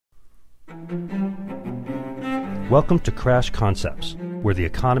Welcome to Crash Concepts, where the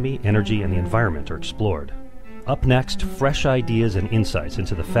economy, energy, and the environment are explored. Up next, fresh ideas and insights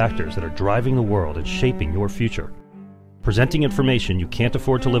into the factors that are driving the world and shaping your future. Presenting information you can't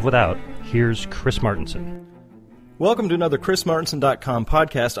afford to live without, here's Chris Martenson. Welcome to another ChrisMartenson.com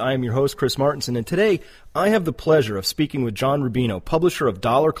podcast. I am your host, Chris Martenson, and today I have the pleasure of speaking with John Rubino, publisher of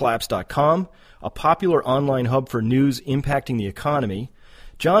DollarCollapse.com, a popular online hub for news impacting the economy.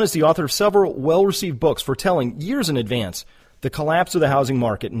 John is the author of several well-received books foretelling years in advance the collapse of the housing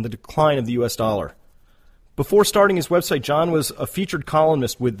market and the decline of the U.S. dollar. Before starting his website, John was a featured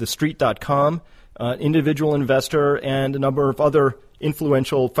columnist with TheStreet.com, an individual investor, and a number of other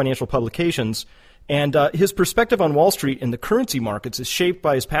influential financial publications. And his perspective on Wall Street and the currency markets is shaped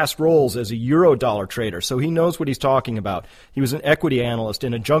by his past roles as a euro-dollar trader, so he knows what he's talking about. He was an equity analyst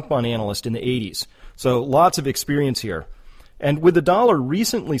and a junk bond analyst in the 80s, so lots of experience here. And with the dollar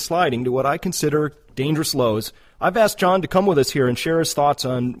recently sliding to what I consider dangerous lows, I've asked John to come with us here and share his thoughts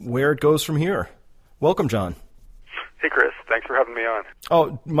on where it goes from here. Welcome, John. Hey, Chris. Thanks for having me on.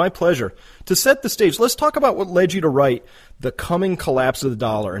 Oh, my pleasure. To set the stage, let's talk about what led you to write The Coming Collapse of the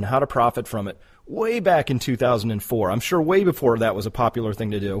Dollar and How to Profit from It way back in 2004. I'm sure way before that was a popular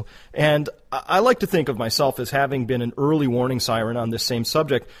thing to do. And I like to think of myself as having been an early warning siren on this same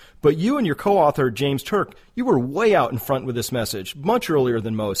subject. But you and your co-author, James Turk, you were way out in front with this message, much earlier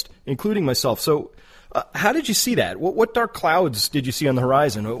than most, including myself. So how did you see that? What dark clouds did you see on the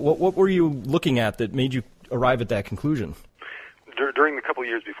horizon? What were you looking at that made you arrive at that conclusion? During the couple of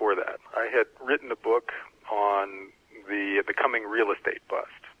years before that, I had written a book on the coming real estate bust.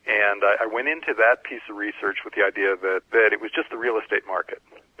 And I went into that piece of research with the idea that it was just the real estate market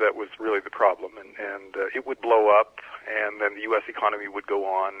that was really the problem, and it would blow up, and then the U.S. economy would go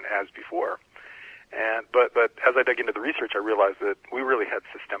on as before. But as I dug into the research, I realized that we really had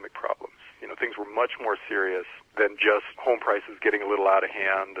systemic problems. You know, things were much more serious than just home prices getting a little out of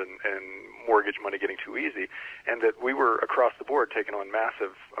hand and mortgage money getting too easy, and that we were across the board taking on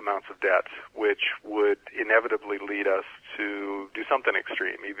massive amounts of debt, which would inevitably lead us to do something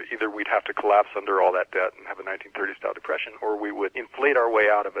extreme. Either we'd have to collapse under all that debt and have a 1930s-style depression, or we would inflate our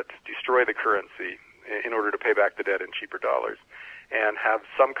way out of it, destroy the currency in order to pay back the debt in cheaper dollars, and have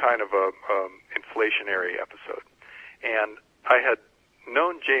some kind of a inflationary episode. And I had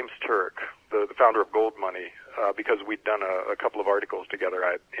known James Turk, the founder of Gold Money, because we'd done a couple of articles together.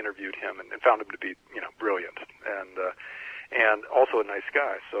 I interviewed him and found him to be, brilliant and also a nice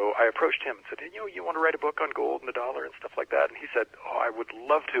guy. So I approached him and said, hey, you want to write a book on gold and the dollar and stuff like that? And he said, I would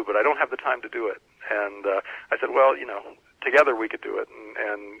love to, but I don't have the time to do it. And I said, well, together we could do it.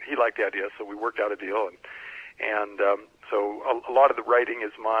 And he liked the idea, so we worked out a deal. So a lot of the writing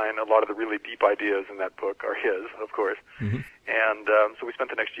is mine. A lot of the really deep ideas in that book are his, of course. Mm-hmm. And so we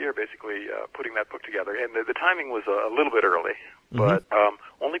spent the next year basically putting that book together. And the timing was a little bit early, but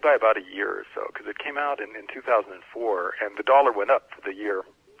only by about a year or so, because it came out in 2004, and the dollar went up for the year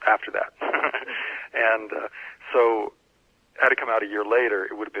after that. And so had it come out a year later,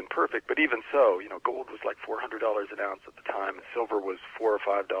 it would have been perfect. But even so, gold was like $400 an ounce at the time, and silver was $4 or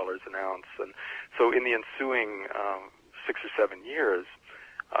 $5 an ounce. And so in the ensuing 6 or 7 years,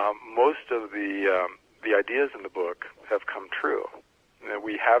 most of the ideas in the book have come true.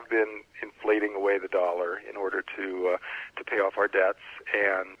 We have been inflating away the dollar in order to pay off our debts,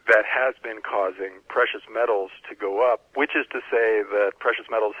 and that has been causing precious metals to go up, which is to say that precious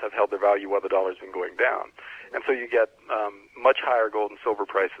metals have held their value while the dollar's been going down. And so you get much higher gold and silver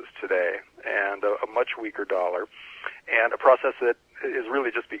prices today, and a much weaker dollar, and a process that is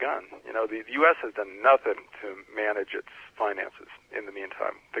really just begun. The U.S. has done nothing to manage its finances in the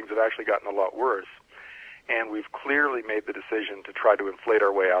meantime. Things have actually gotten a lot worse. And we've clearly made the decision to try to inflate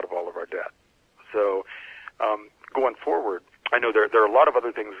our way out of all of our debt. So going forward, I know there are a lot of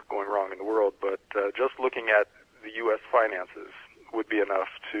other things going wrong in the world, but just looking at the U.S. finances would be enough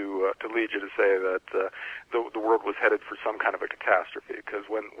to lead you to say that the world was headed for some kind of a catastrophe. Because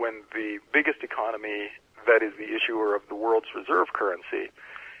when the biggest economy that is the issuer of the world's reserve currency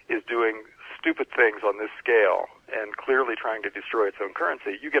is doing stupid things on this scale and clearly trying to destroy its own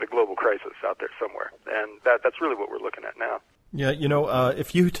currency, you get a global crisis out there somewhere. And that's really what we're looking at now. Yeah,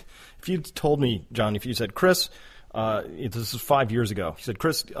 if you'd told me, John, if you said, Chris, this is 5 years ago, you said,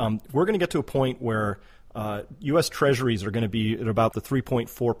 Chris, we're going to get to a point where U.S. Treasuries are going to be at about the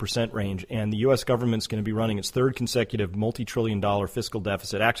 3.4% range, and the U.S. government's going to be running its third consecutive multi-trillion-dollar fiscal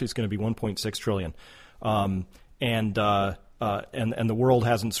deficit. Actually, it's going to be $1.6 trillion. And the world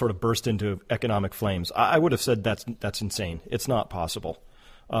hasn't sort of burst into economic flames. I would have said that's insane. It's not possible.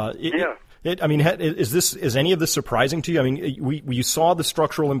 Is any of this surprising to you? I mean, you saw the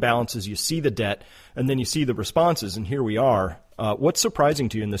structural imbalances, you see the debt, and then you see the responses, and here we are. What's surprising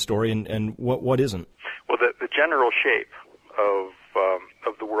to you in this story, and what isn't? Well, the general shape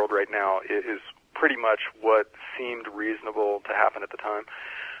of the world right now is pretty much what seemed reasonable to happen at the time.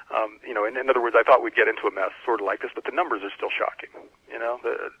 In other words, I thought we'd get into a mess sort of like this, but the numbers are still shocking.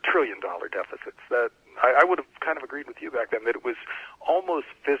 The $1 trillion deficits. That I would have kind of agreed with you back then that it was almost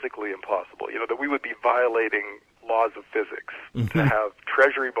physically impossible. That we would be violating laws of physics to have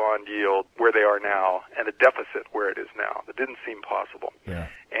Treasury bond yield where they are now and a deficit where it is now. That didn't seem possible. Yeah.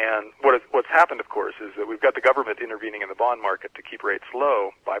 And what's happened, of course, is that we've got the government intervening in the bond market to keep rates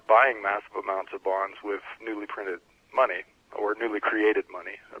low by buying massive amounts of bonds with newly printed money or newly created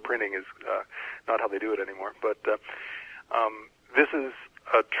money. Printing is not how they do it anymore. But this is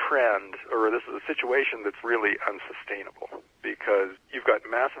a trend, or this is a situation that's really unsustainable because you've got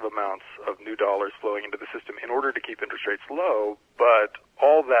massive amounts of new dollars flowing into the system in order to keep interest rates low, but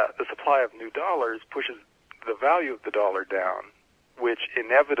all that, the supply of new dollars pushes the value of the dollar down, which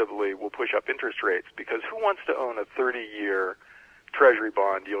inevitably will push up interest rates because who wants to own a 30-year Treasury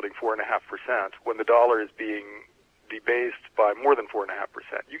bond yielding 4.5% when the dollar is being debased by more than 4.5%.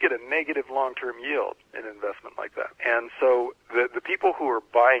 You get a negative long-term yield in an investment like that. And so the people who are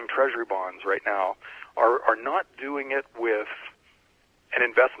buying Treasury bonds right now are not doing it with an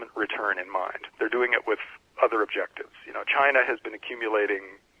investment return in mind. They're doing it with other objectives. China has been accumulating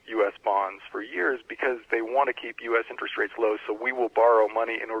U.S. bonds for years because they want to keep U.S. interest rates low, so we will borrow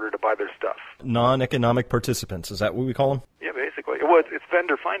money in order to buy their stuff. Non-economic participants, is that what we call them? Yeah, basically. Well, it's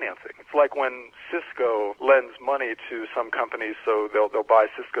vendor financing. It's like when Cisco lends money to some companies so they'll buy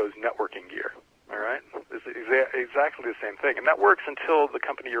Cisco's networking gear. All right? It's exactly the same thing. And that works until the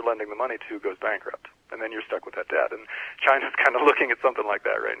company you're lending the money to goes bankrupt. And then you're stuck with that debt. And China's kind of looking at something like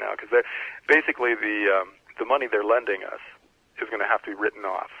that right now because basically the money they're lending us is going to have to be written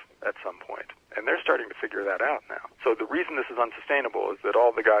off at some point. And they're starting to figure that out now. So the reason this is unsustainable is that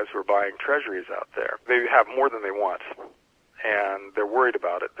all the guys who are buying treasuries out there, they have more than they want. And they're worried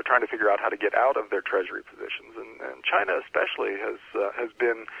about it. They're trying to figure out how to get out of their treasury positions. And China especially has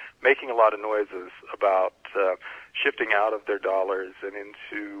been making a lot of noises about shifting out of their dollars and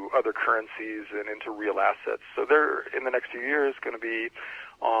into other currencies and into real assets. So they're, in the next few years, going to be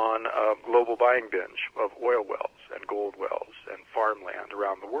on a global buying binge of oil wells and gold wells and farmland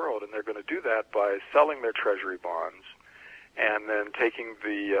around the world. And they're going to do that by selling their treasury bonds and then taking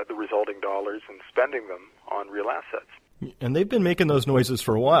the resulting dollars and spending them on real assets. And they've been making those noises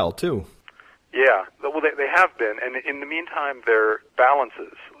for a while, too. Yeah, well, they have been. And in the meantime, their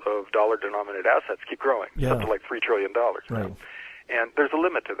balances of dollar-denominated assets keep growing, up to like $3 trillion right now. And there's a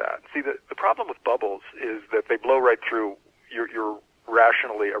limit to that. See, the problem with bubbles is that they blow right through your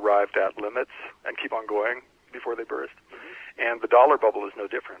rationally arrived at limits and keep on going before they burst. Mm-hmm. And the dollar bubble is no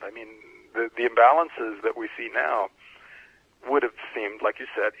different. I mean, the imbalances that we see now would have seemed, like you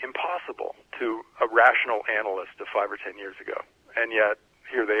said, impossible to a rational analyst of 5 or 10 years ago. And yet,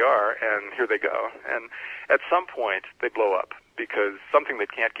 here they are, and here they go. And at some point, they blow up, because something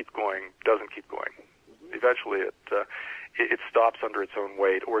that can't keep going doesn't keep going. Eventually, it stops under its own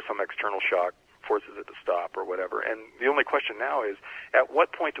weight, or some external shock forces it to stop, or whatever. And the only question now is, at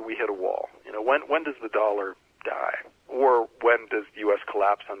what point do we hit a wall? When does the dollar die? Or when does the U.S.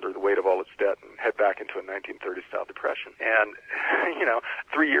 collapse under the weight of all its debt and head back into a 1930s-style depression? And,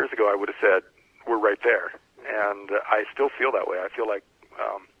 3 years ago I would have said, we're right there. And I still feel that way. I feel like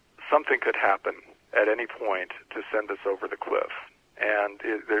something could happen at any point to send us over the cliff. And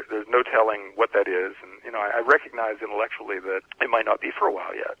there's no telling what that is. And, I recognize intellectually that it might not be for a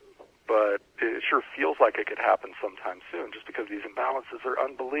while yet. But it sure feels like it could happen sometime soon, just because these imbalances are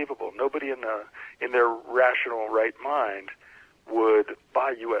unbelievable. Nobody in their rational right mind would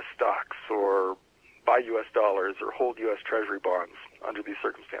buy U.S. stocks or buy U.S. dollars or hold U.S. Treasury bonds under these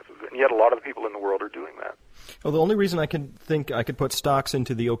circumstances. And yet a lot of the people in the world are doing that. Well, the only reason I could think I could put stocks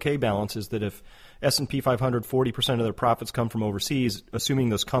into the okay balance is that if S&P 500, 40% of their profits come from overseas, assuming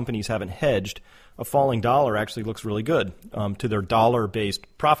those companies haven't hedged, a falling dollar actually looks really good to their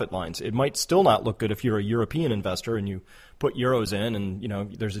dollar-based profit lines. It might still not look good if you're a European investor and you put euros in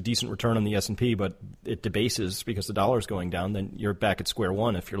and, there's a decent return on the S&P, but it debases because the dollar's going down, then you're back at square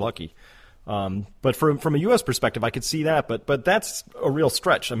one if you're lucky. But from a U.S. perspective, I could see that, but that's a real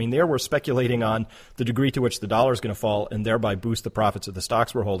stretch. I mean, there we're speculating on the degree to which the dollar is going to fall and thereby boost the profits of the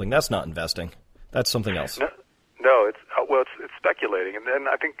stocks we're holding. That's not investing. That's something else. No, it's speculating, and then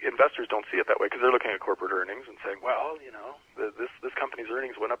I think investors don't see it that way because they're looking at corporate earnings and saying, well, this company's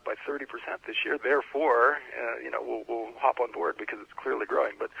earnings went up by 30% this year, therefore, we'll hop on board because it's clearly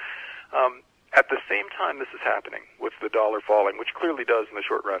growing. But At the same time this is happening, with the dollar falling, which clearly does in the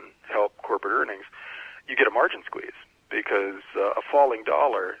short run help corporate earnings, you get a margin squeeze because a falling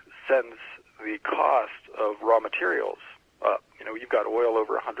dollar sends the cost of raw materials up. You've got oil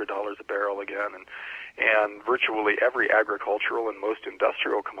over $100 a barrel again, and virtually every agricultural and most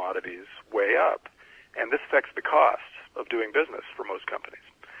industrial commodities way up. And this affects the cost of doing business for most companies.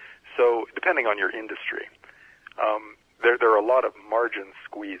 So depending on your industry, there are a lot of margin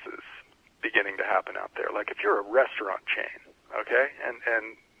squeezes beginning to happen out there. Like if you're a restaurant chain, okay,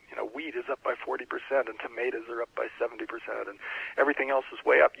 and wheat is up by 40% and tomatoes are up by 70% and everything else is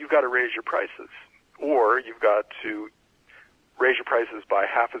way up, you've got to raise your prices. Or you've got to raise your prices by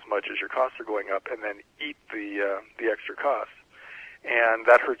half as much as your costs are going up and then eat the extra costs. And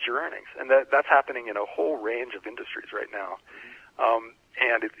that hurts your earnings. And that's happening in a whole range of industries right now.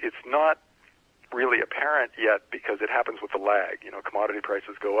 And it's not really apparent yet because it happens with a lag. Commodity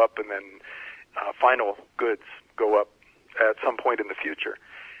prices go up and then final goods go up at some point in the future.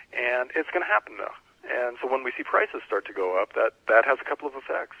 And it's going to happen though. And so when we see prices start to go up, that has a couple of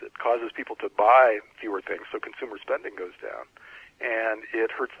effects. It causes people to buy fewer things, so consumer spending goes down. And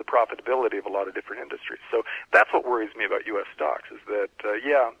it hurts the profitability of a lot of different industries. So that's what worries me about U.S. stocks is that,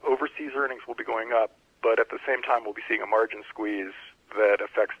 overseas earnings will be going up, but at the same time we'll be seeing a margin squeeze that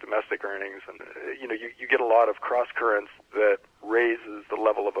affects domestic earnings. And, you get a lot of cross currents that raises the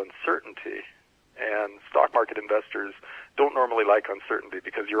level of uncertainty. And stock market investors don't normally like uncertainty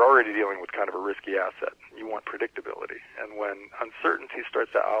because you're already dealing with kind of a risky asset. You want predictability. And when uncertainty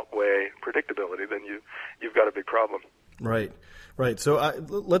starts to outweigh predictability, then you've got a big problem. Right. So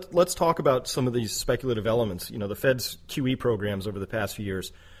let's talk about some of these speculative elements. The Fed's QE programs over the past few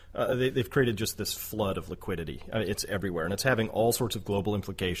years, they've created just this flood of liquidity. It's everywhere, and it's having all sorts of global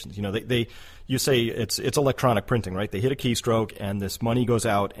implications. You say it's electronic printing, right? They hit a keystroke, and this money goes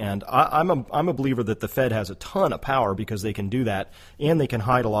out. And I'm a believer that the Fed has a ton of power because they can do that, and they can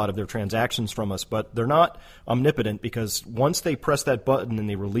hide a lot of their transactions from us. But they're not omnipotent because once they press that button and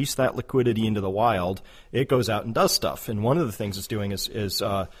they release that liquidity into the wild, it goes out and does stuff. And one of the things it's doing is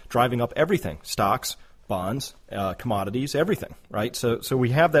driving up everything: stocks, bonds, commodities, everything, right? So we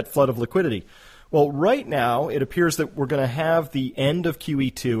have that flood of liquidity. Well, right now, it appears that we're going to have the end of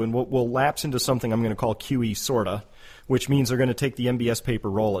QE2, and we'll lapse into something I'm going to call QE sorta, which means they're going to take the MBS paper,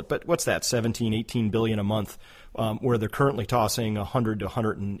 roll it. But what's that, 17, 18 billion a month, where they're currently tossing 100 to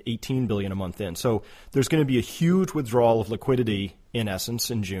 118 billion a month in. So there's going to be a huge withdrawal of liquidity, in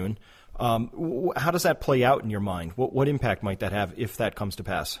essence, in June. How does that play out in your mind? What impact might that have if that comes to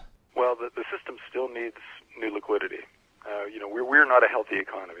pass? Well, the system still needs new liquidity. We're not a healthy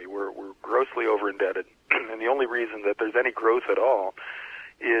economy. We're grossly over-indebted, and the only reason that there's any growth at all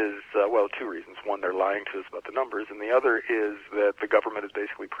is, two reasons. One, they're lying to us about the numbers, and the other is that the government is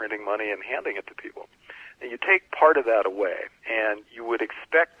basically printing money and handing it to people. And you take part of that away, and you would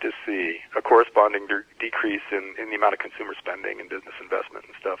expect to see a corresponding decrease in the amount of consumer spending and business investment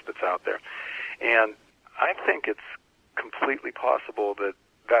and stuff that's out there. And I think it's completely possible that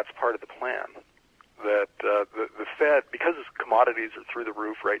that's part of the plan. That the Fed, because commodities are through the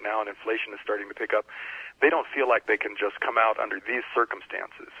roof right now and inflation is starting to pick up, they don't feel like they can just come out under these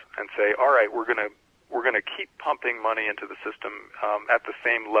circumstances and say, all right, we're going to keep pumping money into the system at the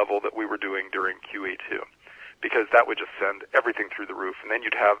same level that we were doing during QE2, because that would just send everything through the roof, and then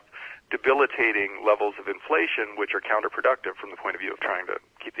you'd have debilitating levels of inflation, which are counterproductive from the point of view of trying to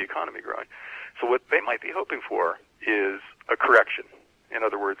keep the economy growing. So what they might be hoping for is a correction. In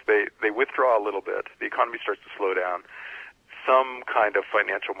other words, they withdraw a little bit, the economy starts to slow down, some kind of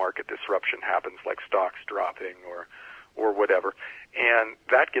financial market disruption happens, like stocks dropping or whatever, and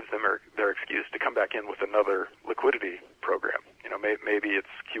that gives them their excuse to come back in with another liquidity program. Maybe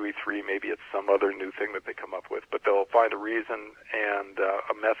it's QE3, maybe it's some other new thing that they come up with, but they'll find a reason and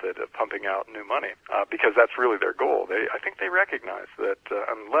a method of pumping out new money because that's really their goal. I think they recognize that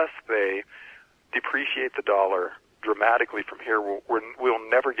unless they depreciate the dollar dramatically from here, we'll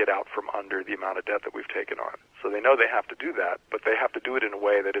never get out from under the amount of debt that we've taken on. So they know they have to do that, but they have to do it in a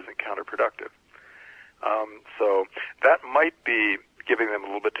way that isn't counterproductive. So that might be giving them a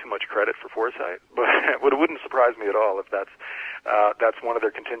little bit too much credit for foresight, but it wouldn't surprise me at all if that's one of their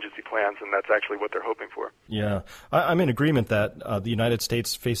contingency plans, and that's actually what they're hoping for. Yeah, I'm in agreement that the United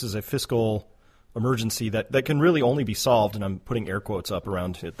States faces a fiscal emergency that can really only be solved, and I'm putting air quotes up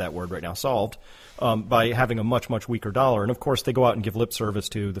around that word right now, solved, by having a much, much weaker dollar. And of course, they go out and give lip service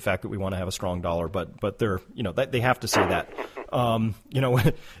to the fact that we want to have a strong dollar, but they're, they have to say that.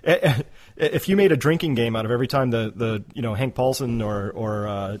 If you made a drinking game out of every time the Hank Paulson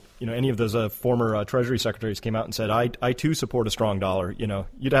or any of those former Treasury secretaries came out and said, I too support a strong dollar,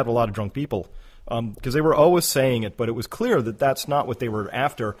 you'd have a lot of drunk people. Because they were always saying it, but it was clear that that's not what they were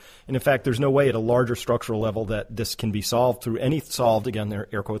after. And in fact, there's no way at a larger structural level that this can be solved through again,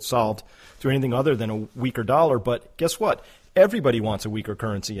 air quotes, solved through anything other than a weaker dollar. But guess what? Everybody wants a weaker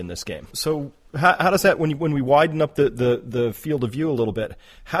currency in this game. So how does that, when we widen up the field of view a little bit,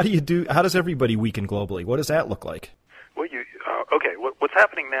 how does everybody weaken globally? What does that look like? Well, what's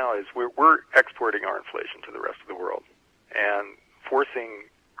happening now is we're exporting our inflation to the rest of the world and forcing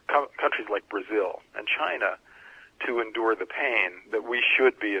countries like Brazil and China to endure the pain that we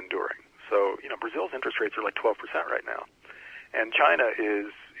should be enduring. So, Brazil's interest rates are like 12% right now. And China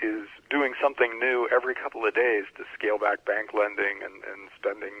is doing something new every couple of days to scale back bank lending and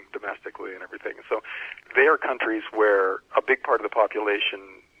spending domestically and everything. So they are countries where a big part of the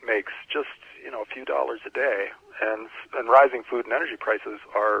population makes just, a few dollars a day, and rising food and energy prices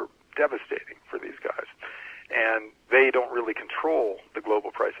are devastating for these guys. And they don't really control the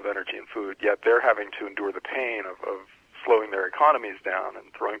global price of energy and food, yet they're having to endure the pain of slowing their economies down and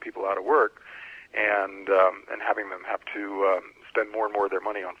throwing people out of work and having them have to spend more and more of their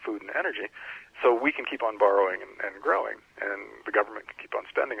money on food and energy. So we can keep on borrowing and growing, and the government can keep on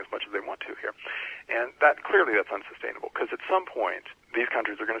spending as much as they want to here. And that's unsustainable, because at some point these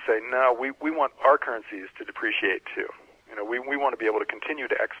countries are going to say, no, we want our currencies to depreciate too. We want to be able to continue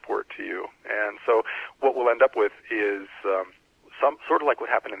to export to you. And so what we'll end up with is some sort of like what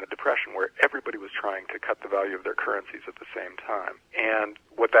happened in the Depression, where everybody was trying to cut the value of their currencies at the same time. And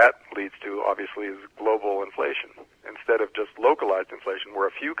what that leads to, obviously, is global inflation. Instead of just localized inflation, where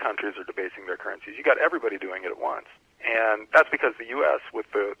a few countries are debasing their currencies, you got everybody doing it at once. And that's because the U.S., with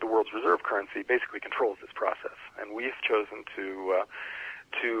the world's reserve currency, basically controls this process. And we've chosen to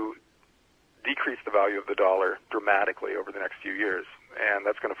decrease the value of the dollar dramatically over the next few years, and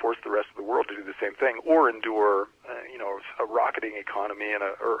that's going to force the rest of the world to do the same thing, or endure, a rocketing economy and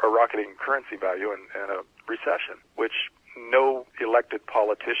a rocketing currency value and a recession, which no elected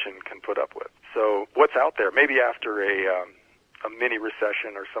politician can put up with. So what's out there? Maybe after a mini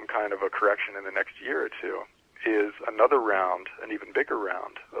recession or some kind of a correction in the next year or two, is another round, an even bigger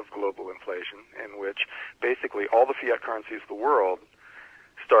round of global inflation, in which basically all the fiat currencies of the world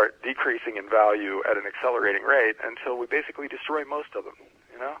start decreasing in value at an accelerating rate until we basically destroy most of them.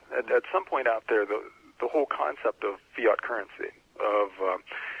 At some point out there, the whole concept of fiat currency, of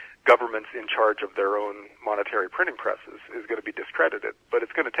governments in charge of their own monetary printing presses, is going to be discredited. But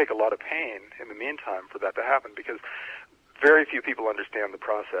it's going to take a lot of pain in the meantime for that to happen, because very few people understand the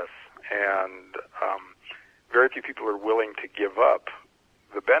process, and very few people are willing to give up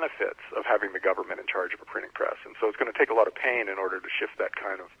the benefits of having the government in charge of a printing press. And so it's going to take a lot of pain in order to shift that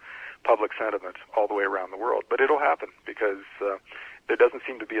kind of public sentiment all the way around the world. But it'll happen, because there doesn't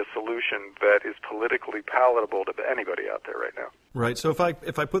seem to be a solution that is politically palatable to anybody out there right now. Right. So if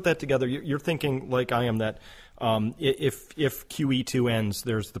I put that together, you're thinking, like I am, that if QE2 ends,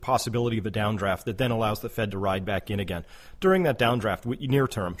 there's the possibility of a downdraft that then allows the Fed to ride back in again. During that downdraft, near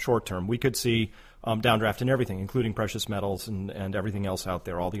term, short term, we could see downdraft in everything, including precious metals and everything else out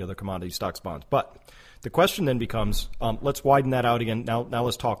there, all the other commodity stocks, bonds. But the question then becomes, let's widen that out again. Now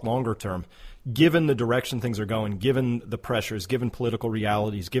let's talk longer term. Given the direction things are going, given the pressures, given political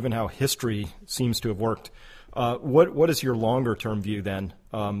realities, given how history seems to have worked, what is your longer term view then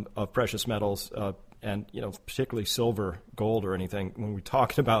of precious metals and particularly silver, gold, or anything, when we're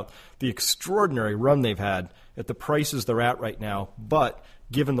talking about the extraordinary run they've had at the prices they're at right now, but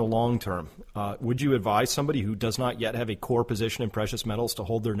given the long term, would you advise somebody who does not yet have a core position in precious metals to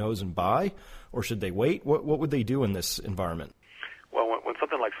hold their nose and buy, or should they wait? What would they do in this environment? Well, when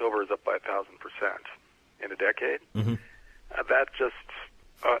something like silver is up by 1,000% in a decade, that just,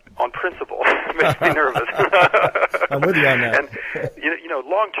 on principle, makes me nervous. I'm with you on that. And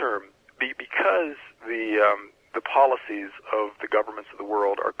long term, because the policies of the governments of the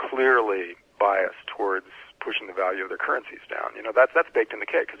world are clearly biased towards pushing the value of their currencies down. That's baked in the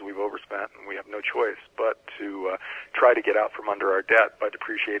cake, because we've overspent and we have no choice but to try to get out from under our debt by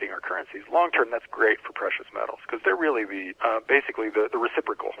depreciating our currencies. Long term, that's great for precious metals, because they're really basically the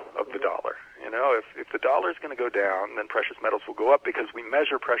reciprocal of the dollar. If the dollar is going to go down, then precious metals will go up, because we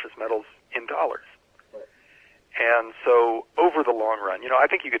measure precious metals in dollars. And so over the long run, I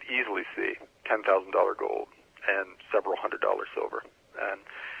think you could easily see $10,000 gold and several $100 silver.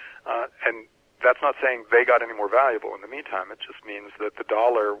 And that's not saying they got any more valuable in the meantime. It just means that the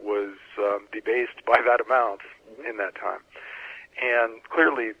dollar was debased by that amount in that time. And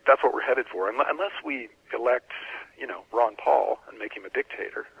clearly, that's what we're headed for. Unless we elect, Ron Paul and make him a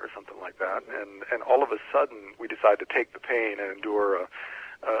dictator or something like that, and all of a sudden we decide to take the pain and endure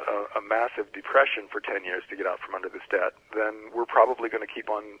a massive depression for 10 years to get out from under this debt, then we're probably going to keep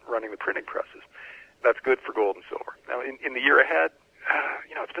on running the printing presses. That's good for gold and silver. Now, in the year ahead,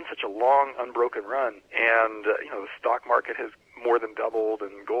 it's been such a long, unbroken run, and, the stock market has more than doubled,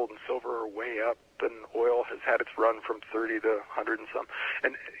 and gold and silver are way up, and oil has had its run from 30 to 100 and some.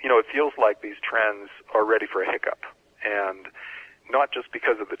 And, it feels like these trends are ready for a hiccup, and not just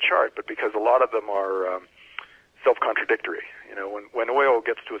because of the chart, but because a lot of them are self-contradictory. When oil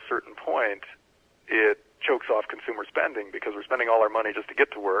gets to a certain point, it chokes off consumer spending because we're spending all our money just to get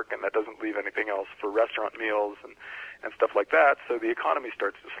to work, and that doesn't leave anything else for restaurant meals and stuff like that. So the economy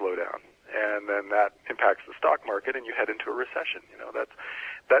starts to slow down, and then that impacts the stock market, and you head into a recession.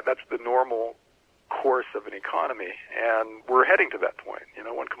 That's the normal course of an economy, and we're heading to that point.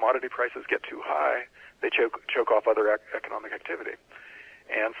 When commodity prices get too high, they choke off other economic activity,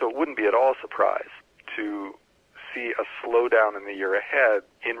 and so it wouldn't be at all a surprise to see a slowdown in the year ahead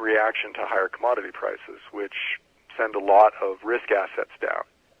in reaction to higher commodity prices, which send a lot of risk assets down.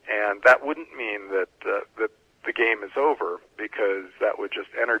 And that wouldn't mean that the game is over, because that would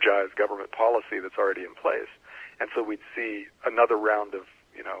just energize government policy that's already in place. And so we'd see another round of,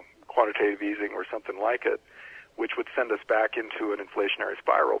 quantitative easing or something like it, which would send us back into an inflationary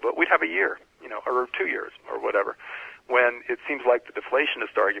spiral. But we'd have a year, or 2 years or whatever, when it seems like the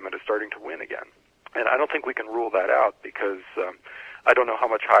deflationist argument is starting to win again. And I don't think we can rule that out, because I don't know how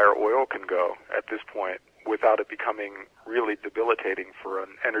much higher oil can go at this point without it becoming really debilitating for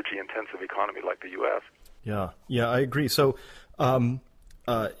an energy-intensive economy like the U.S. Yeah, I agree. So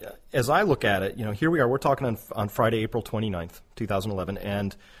as I look at it, here we are. We're talking on Friday, April 29th, 2011,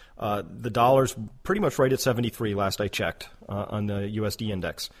 and the dollar's pretty much right at 73 last I checked on the USD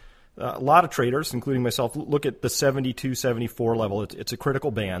index. A lot of traders, including myself, look at the 72, 74 level. It's a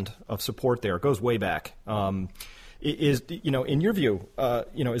critical band of support there. It goes way back. In your view,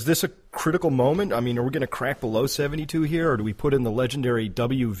 is this a critical moment? I mean, are we going to crack below 72 here, or do we put in the legendary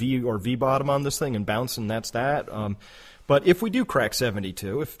WV or V bottom on this thing and bounce, and that's that? But if we do crack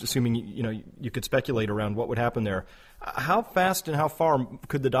 72, assuming you could speculate around what would happen there, how fast and how far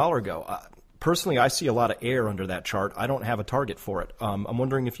could the dollar go? Personally, I see a lot of air under that chart. I don't have a target for it. I'm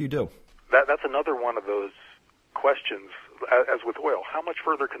wondering if you do. That's another one of those questions, as with oil. How much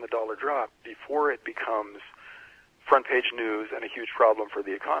further can the dollar drop before it becomes front-page news and a huge problem for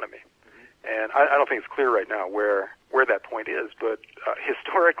the economy? And I don't think it's clear right now where that point is, but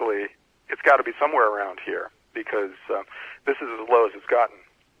historically, it's got to be somewhere around here, because this is as low as it's gotten.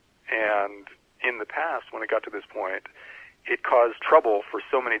 And in the past, when it got to this point, it caused trouble for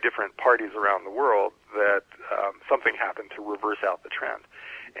so many different parties around the world that something happened to reverse out the trend.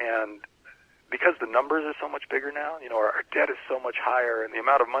 And because the numbers are so much bigger now, our debt is so much higher, and the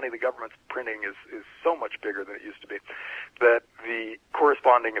amount of money the government's printing is so much bigger than it used to be, that the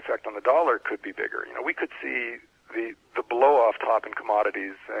corresponding effect on the dollar could be bigger. We could see the blow-off top in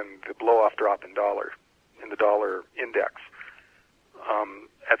commodities and the blow-off drop in the dollar index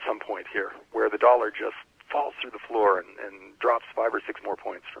at some point here, where the dollar just falls through the floor and drops 5 or 6 more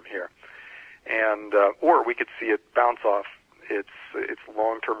points from here. And or we could see it bounce off its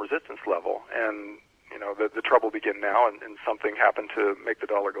long-term resistance level, and the trouble begin now, and something happen to make the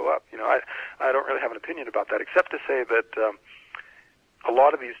dollar go up. I don't really have an opinion about that, except to say that a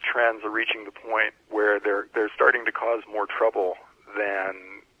lot of these trends are reaching the point where they're starting to cause more trouble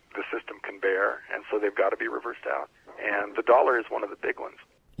than the system can bear, and so they've got to be reversed out. And the dollar is one of the big ones.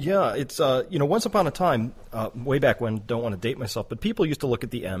 Yeah, it's, once upon a time, way back when, don't want to date myself, but people used to look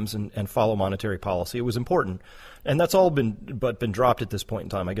at the M's and follow monetary policy. It was important. And that's all been dropped at this point in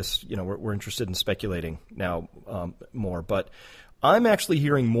time. I guess, we're interested in speculating now more. But I'm actually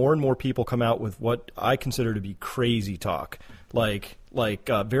hearing more and more people come out with what I consider to be crazy talk, like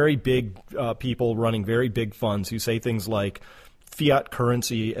very big people running very big funds who say things like, fiat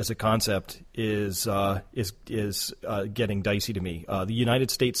currency as a concept is getting dicey to me. The United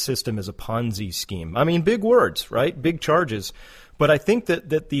States system is a Ponzi scheme. I mean, big words, right? Big charges. But I think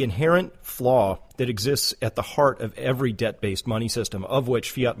that the inherent flaw that exists at the heart of every debt-based money system, of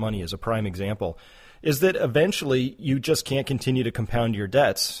which fiat money is a prime example, is that eventually you just can't continue to compound your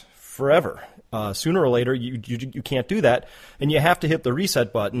debts forever. Sooner or later, you can't do that, and you have to hit the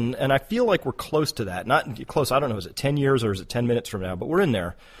reset button, and I feel like we're close to that. Not close, I don't know, is it 10 years or is it 10 minutes from now, but we're in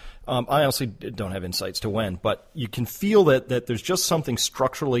there. I honestly don't have insights to when, but you can feel that there's just something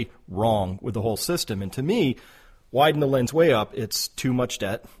structurally wrong with the whole system. And to me, widen the lens way up, it's too much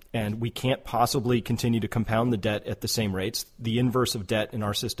debt, and we can't possibly continue to compound the debt at the same rates. The inverse of debt in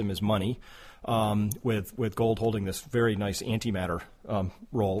our system is money, with gold holding this very nice antimatter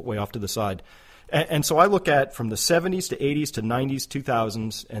role way off to the side. And so I look at from the 70s to 80s to 90s,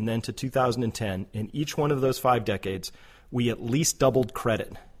 2000s, and then to 2010. In each one of those 5 decades, we at least doubled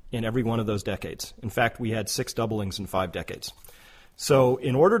credit in every one of those decades. In fact, we had 6 doublings in 5 decades. So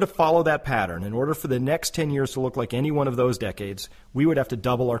in order to follow that pattern, in order for the next 10 years to look like any one of those decades, we would have to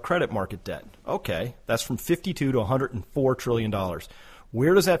double our credit market debt. Okay, that's from $52 to $104 trillion.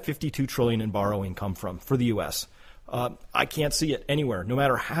 Where does that $52 trillion in borrowing come from for the U.S.? I can't see it anywhere, no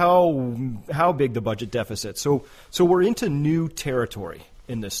matter how big the budget deficit. So we're into new territory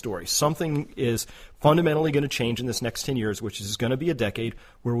in this story. Something is fundamentally going to change in this next 10 years, which is going to be a decade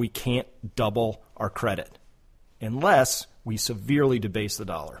where we can't double our credit unless we severely debase the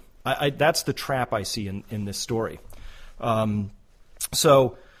dollar. That's the trap I see in this story.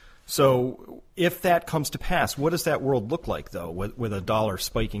 So if that comes to pass, what does that world look like, though, with a dollar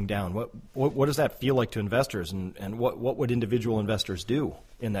spiking down? What does that feel like to investors, and what would individual investors do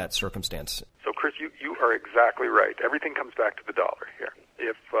in that circumstance? So, Chris, you are exactly right. Everything comes back to the dollar here.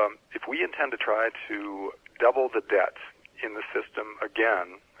 If we intend to try to double the debt in the system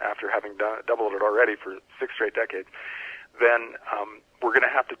again after having doubled it already for 6 straight decades, then we're going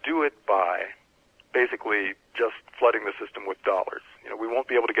to have to do it by basically just flooding the system with dollars. We won't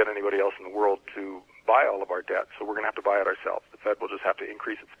be able to get anybody else in the world to buy all of our debt, so we're going to have to buy it ourselves. The Fed will just have to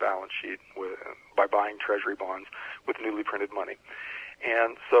increase its balance sheet by buying treasury bonds with newly printed money.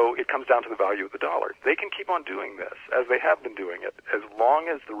 And so it comes down to the value of the dollar. They can keep on doing this, as they have been doing it, as long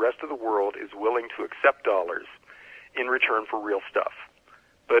as the rest of the world is willing to accept dollars in return for real stuff.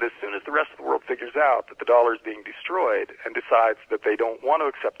 But as soon as the rest of the world figures out that the dollar is being destroyed and decides that they don't want to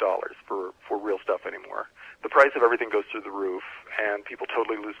accept dollars for real stuff anymore, the price of everything goes through the roof, and people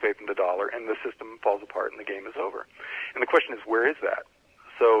totally lose faith in the dollar, and the system falls apart, and the game is over. And the question is, where is that?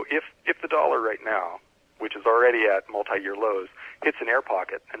 So if the dollar right now, which is already at multi-year lows, hits an air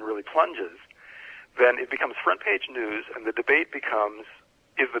pocket and really plunges, then it becomes front-page news, and the debate becomes,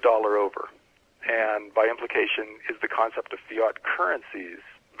 is the dollar over? And by implication, is the concept of fiat currencies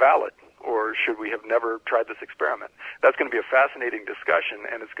valid, or should we have never tried this experiment? That's going to be a fascinating discussion,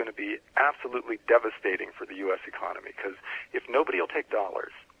 and it's going to be absolutely devastating for the U.S. economy, because if nobody will take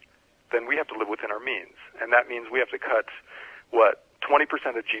dollars, then we have to live within our means, and that means we have to cut,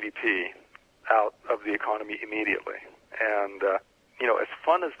 20% of GDP out of the economy immediately. And, as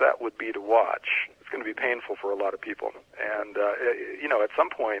fun as that would be to watch, it's going to be painful for a lot of people. And, at some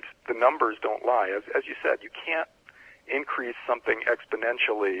point, the numbers don't lie. As you said, you can't increase something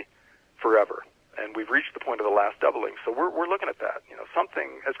exponentially forever. And we've reached the point of the last doubling. So we're looking at that.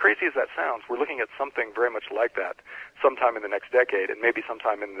 Something, as crazy as that sounds, we're looking at something very much like that sometime in the next decade and maybe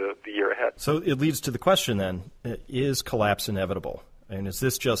sometime in the year ahead. So it leads to the question then, is collapse inevitable? And is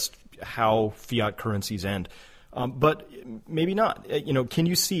this just how fiat currencies end? But maybe not. Can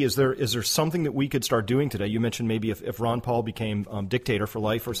you see, is there something that we could start doing today? You mentioned maybe if Ron Paul became dictator for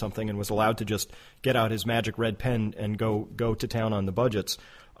life or something and was allowed to just get out his magic red pen and go to town on the budgets.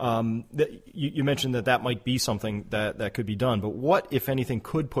 You mentioned that might be something that could be done. But what, if anything,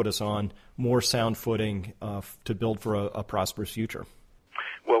 could put us on more sound footing to build for a prosperous future?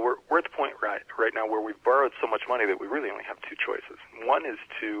 Well, we're at the point right now where we've borrowed so much money that we really only have two choices. One is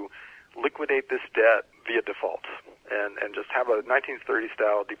to liquidate this debt via default and just have a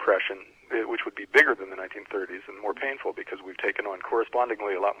 1930s-style depression, which would be bigger than the 1930s and more painful because we've taken on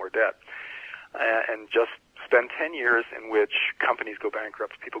correspondingly a lot more debt, and just spend 10 years in which companies go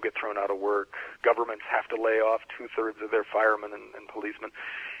bankrupt, people get thrown out of work, governments have to lay off 2/3 of their firemen and policemen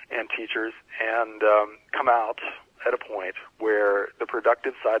and teachers, and come out at a point where the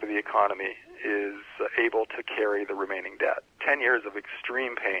productive side of the economy is able to carry the remaining debt. 10 years of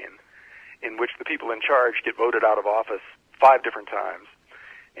extreme pain in which the people in charge get voted out of office 5 different times.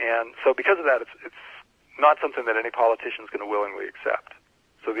 And so because of that, it's not something that any politician is going to willingly accept.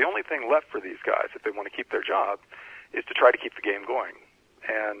 So the only thing left for these guys, if they want to keep their job, is to try to keep the game going.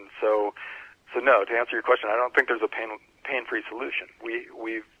 And so no, to answer your question, I don't think there's a pain-free solution.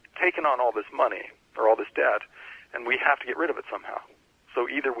 We've taken on all this money, or all this debt, and we have to get rid of it somehow. So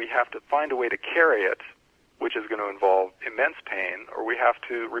either we have to find a way to carry it, which is going to involve immense pain, or we have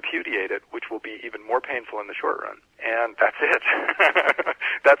to repudiate it, which will be even more painful in the short run. And that's it.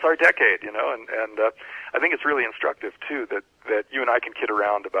 That's our decade, and I think it's really instructive, too, that you and I can kid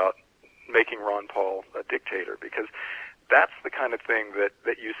around about making Ron Paul a dictator, because that's the kind of thing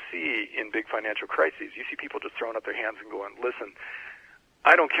that you see in big financial crises. You see people just throwing up their hands and going, listen,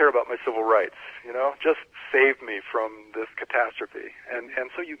 I don't care about my civil rights, just save me from this catastrophe. And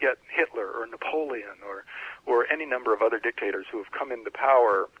so you get Hitler or Napoleon or any number of other dictators who have come into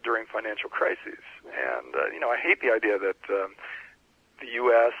power during financial crises. And, I hate the idea that the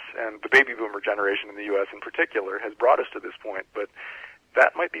U.S. and the baby boomer generation in the U.S. in particular has brought us to this point, but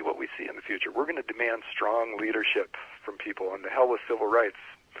that might be what we see in the future. We're going to demand strong leadership from people, and the hell with civil rights,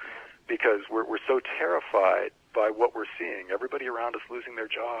 because we're so terrified by what we're seeing. Everybody around us losing their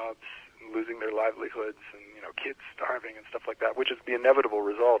jobs, losing their livelihoods, and kids starving and stuff like that, which is the inevitable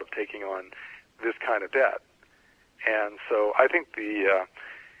result of taking on this kind of debt. And so I think the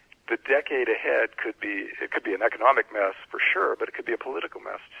decade ahead could be an economic mess for sure, but it could be a political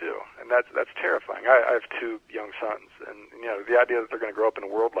mess too, and that's terrifying. I have two young sons, and the idea that they're going to grow up in a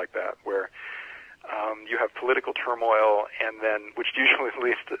world like that where you have political turmoil, and then which usually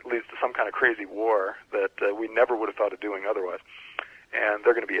leads to some kind of crazy war that we never would have thought of doing otherwise. And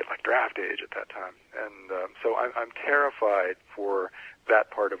they're going to be at draft age at that time, and so I'm terrified for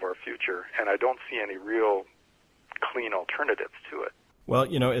that part of our future, and I don't see any real clean alternatives to it. Well,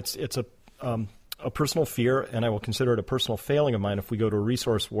 it's a personal fear, and I will consider it a personal failing of mine if we go to a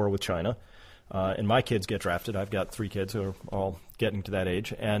resource war with China, and my kids get drafted. I've got 3 kids who are all getting to that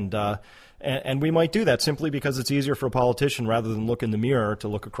age, and we might do that simply because it's easier for a politician rather than look in the mirror to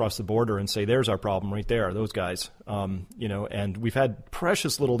look across the border and say, "There's our problem right there, those guys." And we've had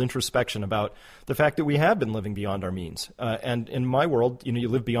precious little introspection about the fact that we have been living beyond our means. And in my world, you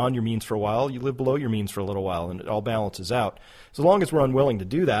live beyond your means for a while, you live below your means for a little while, and it all balances out. So long as we're unwilling to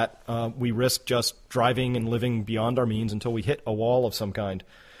do that, we risk just driving and living beyond our means until we hit a wall of some kind.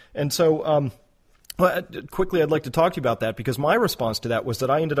 And so, quickly, I'd like to talk to you about that, because my response to that was that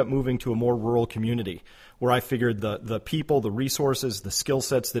I ended up moving to a more rural community where I figured the people, the resources, the skill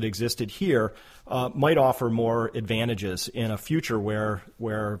sets that existed here might offer more advantages in a future where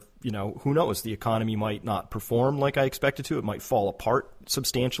who knows, the economy might not perform like I expected to. It might fall apart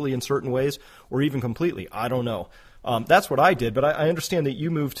substantially in certain ways, or even completely. I don't know. That's what I did, but I understand that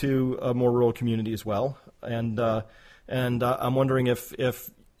you moved to a more rural community as well, and I'm wondering if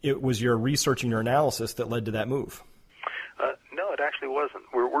it was your research and your analysis that led to that move. No, it actually wasn't.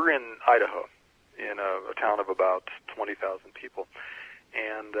 We're in Idaho, in a town of about 20,000 people,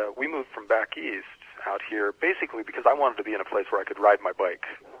 and we moved from back east out here basically because I wanted to be in a place where I could ride my bike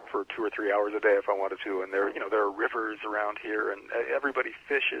for 2 or 3 hours a day if I wanted to, and there are rivers around here, and everybody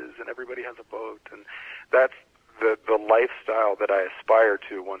fishes, and everybody has a boat, and that's the lifestyle that I aspire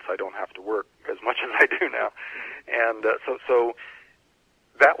to once I don't have to work as much as I do now. And so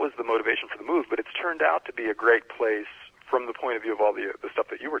that was the motivation for the move, but it's turned out to be a great place from the point of view of all the stuff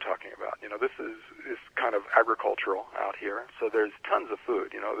that you were talking about. This is kind of agricultural out here, so there's tons of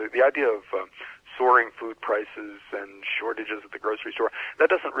food. The idea of soaring food prices and shortages at the grocery store, that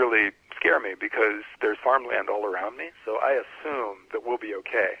doesn't really scare me because there's farmland all around me, so I assume that we'll be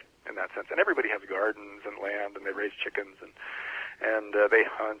okay in that sense. And everybody has gardens and land, and they raise chickens, and they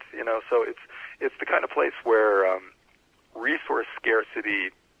hunt, so it's the kind of place where resource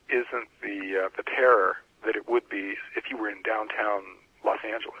scarcity isn't the terror that it would be if you were in downtown Los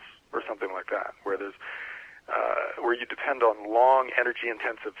Angeles or something like that, where you depend on long,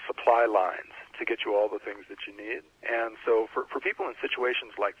 energy-intensive supply lines to get you all the things that you need. And so for people in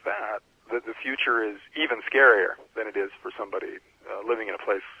situations like that, the future is even scarier than it is for somebody living in a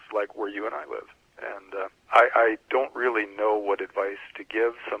place like where you and I live. And I don't really know what advice to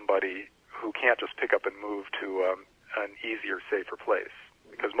give somebody who can't just pick up and move to an easier, safer place,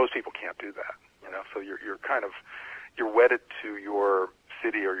 because most people can't do that. So you're wedded to your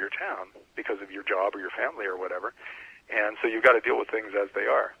city or your town because of your job or your family or whatever, and so you've got to deal with things as they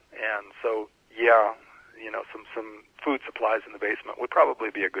are. And so, some food supplies in the basement would probably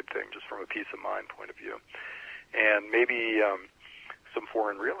be a good thing, just from a peace of mind point of view, and maybe some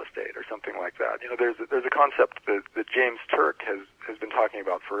foreign real estate or something like that. There's a concept that James Turk has been talking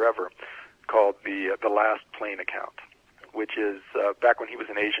about forever, called the last plane account, which is back when he was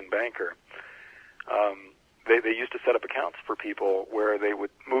an Asian banker. They used to set up accounts for people where they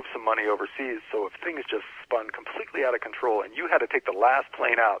would move some money overseas, so if things just spun completely out of control and you had to take the last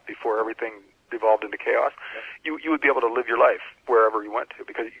plane out before everything devolved into chaos, you would be able to live your life wherever you went to,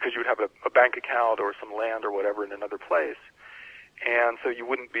 because you would have a bank account or some land or whatever in another place, and so you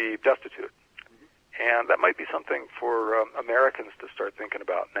wouldn't be destitute. And that might be something for Americans to start thinking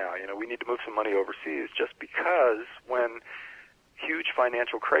about now. We need to move some money overseas, just because when huge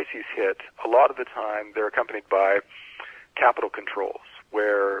financial crises hit, a lot of the time they're accompanied by capital controls,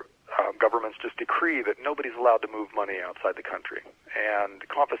 where governments just decree that nobody's allowed to move money outside the country. And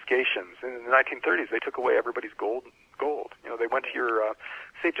confiscations. In the 1930s, they took away everybody's gold. You know, they went to your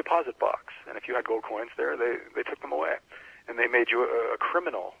safe deposit box, and if you had gold coins there, they took them away. And they made you a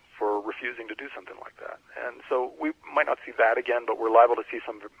criminal for refusing to do something like that. And so we might not see that again, but we're liable to see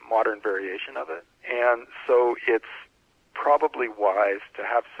some modern variation of it. And so it's probably wise to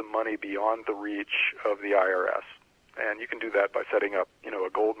have some money beyond the reach of the IRS. And you can do that by setting up, you know, a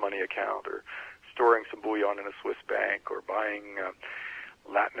gold money account or storing some bullion in a Swiss bank or buying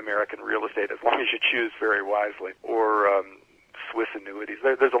Latin American real estate, as long as you choose very wisely, or Swiss annuities.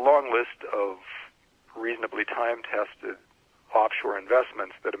 There's a long list of reasonably time-tested offshore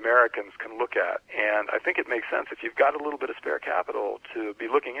investments that Americans can look at. And I think it makes sense if you've got a little bit of spare capital to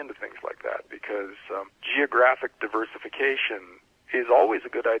be looking into things like that, because geographic diversification is always a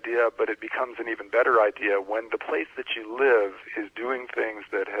good idea, but it becomes an even better idea when the place that you live is doing things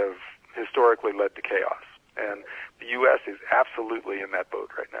that have historically led to chaos. And the U.S. is absolutely in that boat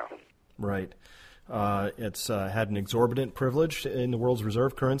right now. Right. It's had an exorbitant privilege in the world's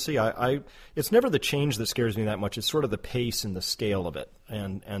reserve currency. It's never the change that scares me that much. It's sort of the pace and the scale of it.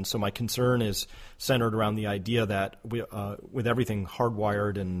 And so my concern is centered around the idea that with everything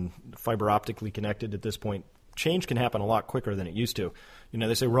hardwired and fiber optically connected at this point, change can happen a lot quicker than it used to. You know,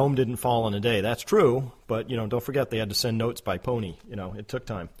 they say Rome didn't fall in a day. That's true, but, you know, don't forget they had to send notes by pony. You know, it took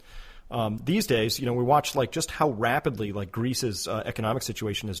time. These days, you know, we watch like just how rapidly like Greece's economic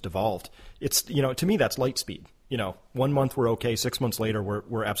situation has devolved. It's, you know, to me that's light speed. You know, 1 month we're okay, 6 months later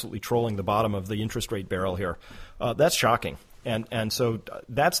we're absolutely trolling the bottom of the interest rate barrel here. That's shocking, and so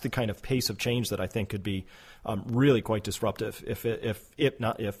that's the kind of pace of change that I think could be really quite disruptive.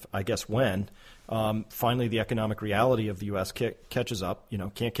 If I guess when finally the economic reality of the U.S. catches up, you know,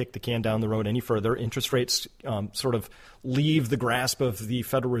 can't kick the can down the road any further. Interest rates sort of leave the grasp of the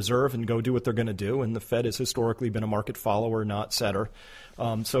Federal Reserve and go do what they're going to do. And the Fed has historically been a market follower, not setter.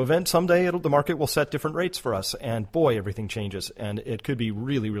 So someday the market will set different rates for us. And boy, everything changes. And it could be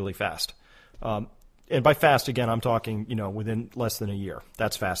really, really fast. And by fast, again, I'm talking, you know, within less than a year.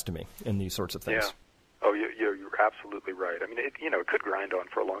 That's fast to me in these sorts of things. Yeah. Oh, you're absolutely right. I mean, it could grind on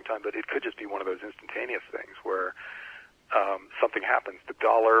for a long time, but it could just be one of those instantaneous things where something happens. The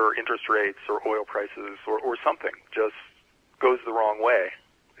dollar, interest rates, or oil prices, or something just goes the wrong way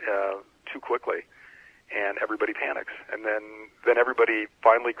too quickly, and everybody panics. And then everybody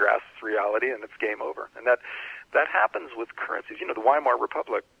finally grasps reality, and it's game over. And that happens with currencies. You know, the Weimar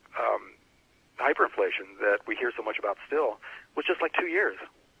Republic, hyperinflation that we hear so much about still, was just like 2 years.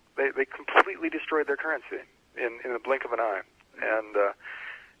 They completely destroyed their currency in the blink of an eye. And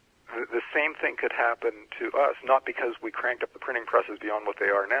the same thing could happen to us, not because we cranked up the printing presses beyond what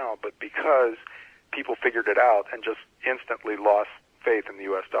they are now, but because people figured it out and just instantly lost faith in the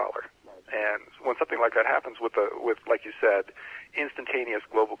U.S. dollar. And when something like that happens with like you said, instantaneous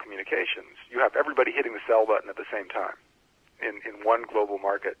global communications, you have everybody hitting the sell button at the same time in one global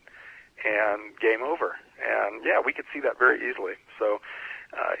market, and game over. And yeah, we could see that very easily. So,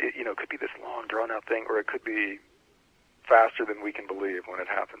 it could be this long, drawn-out thing, or it could be faster than we can believe when it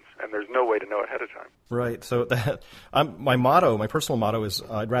happens. And there's no way to know ahead of time. Right. So my personal motto is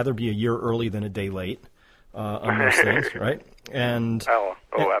I'd rather be a year early than a day late on those things, right? And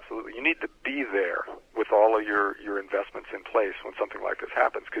absolutely. You need to be there with all of your investments in place when something like this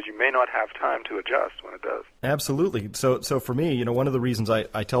happens, because you may not have time to adjust when it does. Absolutely. So for me, you know, one of the reasons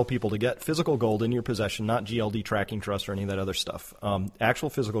I tell people to get physical gold in your possession, not GLD tracking trust or any of that other stuff, actual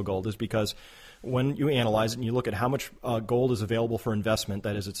physical gold, is because when you analyze it and you look at how much gold is available for investment,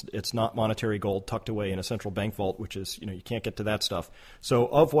 that is, it's not monetary gold tucked away in a central bank vault, which is, you know, you can't get to that stuff. So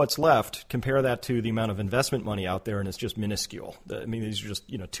of what's left, compare that to the amount of investment money out there, and it's just minuscule. I mean, these are just,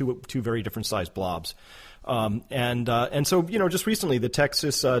 you know, two very different sized blobs. And so, you know, just recently, the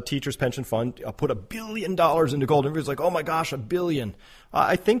Texas Teachers Pension Fund put $1 billion into gold. Everybody's like, oh my gosh, $1 billion.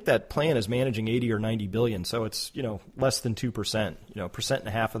 I think that plan is managing 80 or 90 billion. So it's, you know, less than 2%, you know,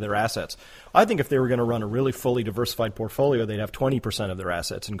 1.5% of their assets. I think if they were going to run a really fully diversified portfolio, they'd have 20% of their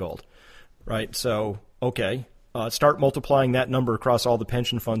assets in gold, right? So, okay. Start multiplying that number across all the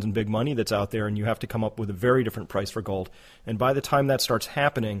pension funds and big money that's out there, and you have to come up with a very different price for gold. And by the time that starts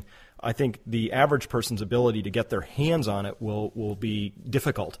happening, I think the average person's ability to get their hands on it will be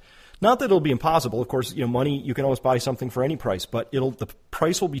difficult. Not that it'll be impossible. Of course, you know, money, you can always buy something for any price, but the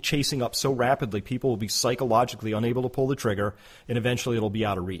price will be chasing up so rapidly, people will be psychologically unable to pull the trigger, and eventually it'll be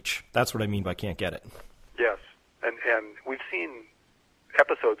out of reach. That's what I mean by can't get it. Yes, and we've seen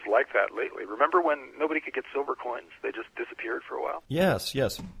episodes like that lately. Remember when nobody could get silver coins? They just disappeared for a while. Yes.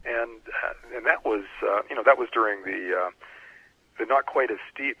 And that was that was during the not quite as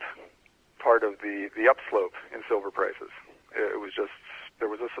steep part of the upslope in silver prices. It was just, there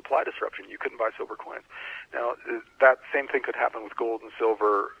was a supply disruption. You couldn't buy silver coins. Now, that same thing could happen with gold and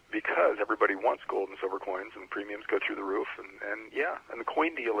silver because everybody wants gold and silver coins, and premiums go through the roof. And the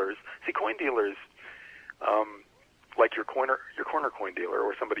coin dealers, coin dealers, like your corner coin dealer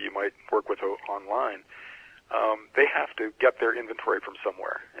or somebody you might work with online, they have to get their inventory from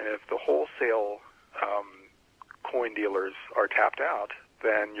somewhere. And if the wholesale coin dealers are tapped out,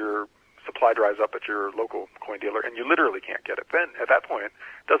 then your supply dries up at your local coin dealer, and you literally can't get it. Then, at that point, it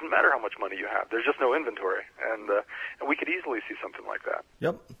doesn't matter how much money you have. There's just no inventory, and we could easily see something like that.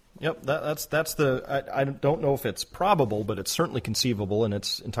 Yep. That's the. I don't know if it's probable, but it's certainly conceivable, and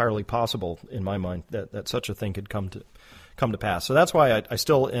it's entirely possible in my mind that such a thing could come to pass. So that's why I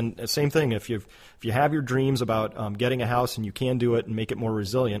still, and same thing, if you have your dreams about getting a house and you can do it and make it more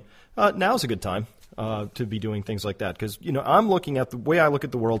resilient, now's a good time to be doing things like that. Because, I'm looking at the way I look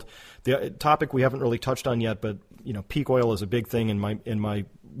at the world, the topic we haven't really touched on yet, but, peak oil is a big thing in my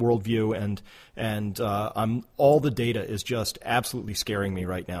worldview, and all the data is just absolutely scaring me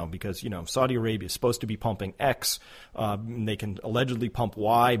right now because, Saudi Arabia is supposed to be pumping X, they can allegedly pump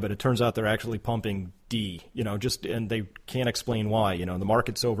Y, but it turns out they're actually pumping D, and they can't explain why. The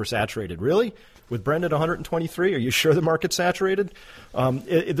market's oversaturated. Really? With Brent at 123, are you sure the market's saturated?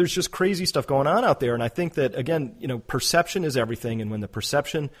 There's just crazy stuff going on out there, and I think that, again, perception is everything, and when the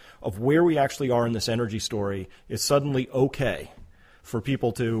perception of where we actually are in this energy story is suddenly okay for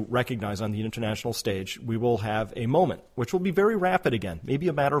people to recognize on the international stage, we will have a moment, which will be very rapid again, maybe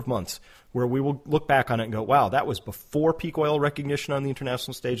a matter of months, where we will look back on it and go, wow, that was before peak oil recognition on the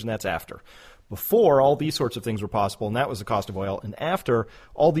international stage, and that's after. Before, all these sorts of things were possible, and that was the cost of oil. And after,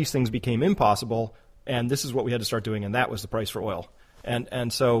 all these things became impossible, and this is what we had to start doing, and that was the price for oil.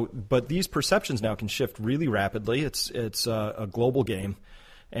 And so, but these perceptions now can shift really rapidly. It's a global game,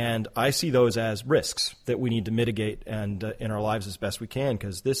 and I see those as risks that we need to mitigate and in our lives as best we can,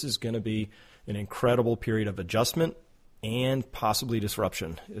 because this is going to be an incredible period of adjustment and possibly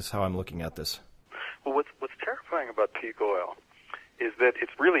disruption is how I'm looking at this. Well, what's terrifying about peak oil is that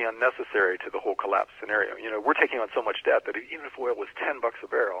it's really unnecessary to the whole collapse scenario. We're taking on so much debt that even if oil was $10 a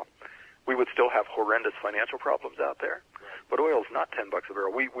barrel, we would still have horrendous financial problems out there. But oil's not $10 a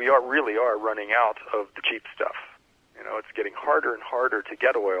barrel. We really are running out of the cheap stuff. It's getting harder and harder to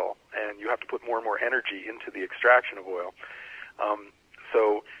get oil, and you have to put more and more energy into the extraction of oil,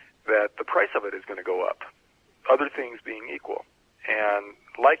 so that the price of it is going to go up, other things being equal. And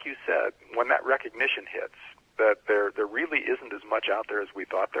like you said, when that recognition hits, that there really isn't as much out there as we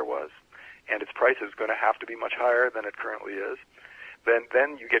thought there was, and its price is going to have to be much higher than it currently is,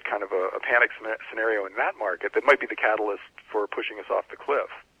 then you get kind of a panic scenario in that market that might be the catalyst for pushing us off the cliff.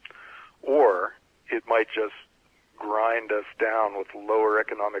 Or it might just grind us down with lower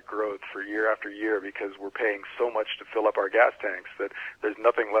economic growth for year after year because we're paying so much to fill up our gas tanks that there's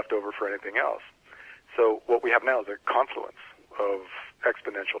nothing left over for anything else. So what we have now is a confluence of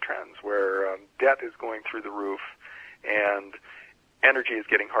exponential trends where debt is going through the roof and energy is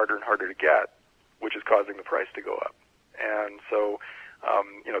getting harder and harder to get, which is causing the price to go up. And so,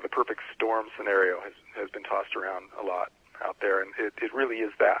 the perfect storm scenario has been tossed around a lot out there, and it really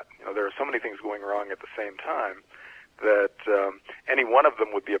is that. There are so many things going wrong at the same time that any one of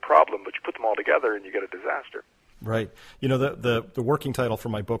them would be a problem, but you put them all together and you get a disaster. Right. The working title for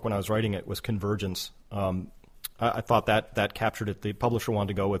my book when I was writing it was Convergence. I thought that captured it. The publisher wanted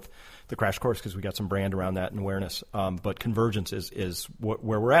to go with the crash course because we got some brand around that and awareness. But convergence is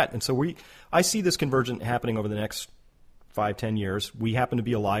where we're at. And so I see this convergence happening over the next 5-10 years. We happen to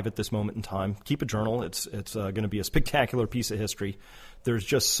be alive at this moment in time. Keep a journal. It's going to be a spectacular piece of history. There's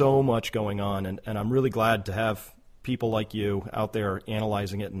just so much going on, and I'm really glad to have people like you out there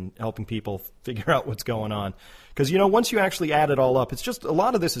analyzing it and helping people figure out what's going on. Because, once you actually add it all up, it's just a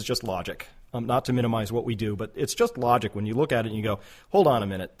lot of this is just logic. Not to minimize what we do, but it's just logic when you look at it and you go, hold on a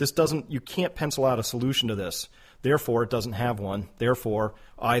minute, you can't pencil out a solution to this. Therefore, it doesn't have one. Therefore,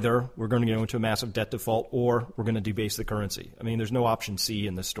 either we're going to go into a massive debt default or we're going to debase the currency. I mean, there's no option C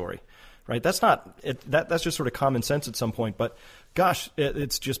in this story, right? That's not it. That's just sort of common sense at some point. But gosh,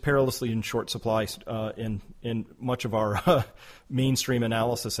 it's just perilously in short supply in much of our mainstream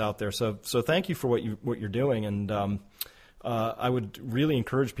analysis out there. So thank you for what you're doing, and I would really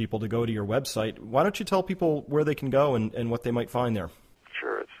encourage people to go to your website. Why don't you tell people where they can go and what they might find there?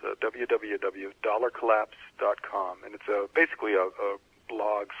 Sure. It's www.dollarcollapse.com, and it's basically a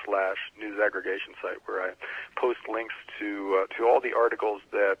blog/news aggregation site where I post links to all the articles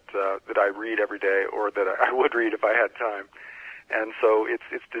that I read every day, or that I would read if I had time. And so it's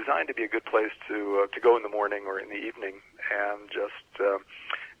designed to be a good place to go in the morning or in the evening and just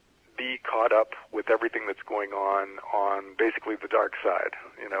be caught up with everything that's going on basically the dark side.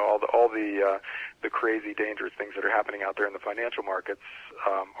 You know, all the crazy, dangerous things that are happening out there in the financial markets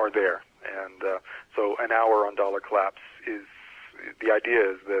are there. And so an hour on Dollar Collapse is, the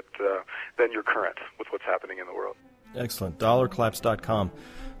idea is that then you're current with what's happening in the world. Excellent. DollarCollapse.com.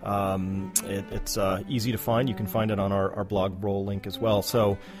 It's easy to find. You can find it on our blog roll link as well.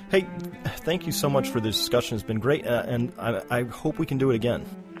 So, hey, thank you so much for this discussion. It's been great, and I hope we can do it again.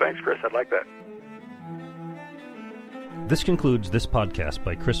 Thanks, Chris. I'd like that. This concludes this podcast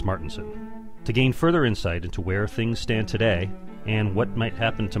by Chris Martenson. To gain further insight into where things stand today and what might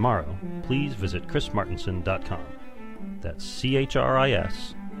happen tomorrow, please visit chrismartenson.com. That's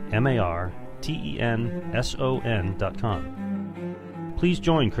ChrisMartenson.com. Please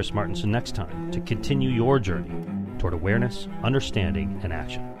join Chris Martenson next time to continue your journey toward awareness, understanding, and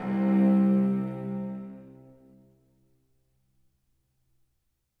action.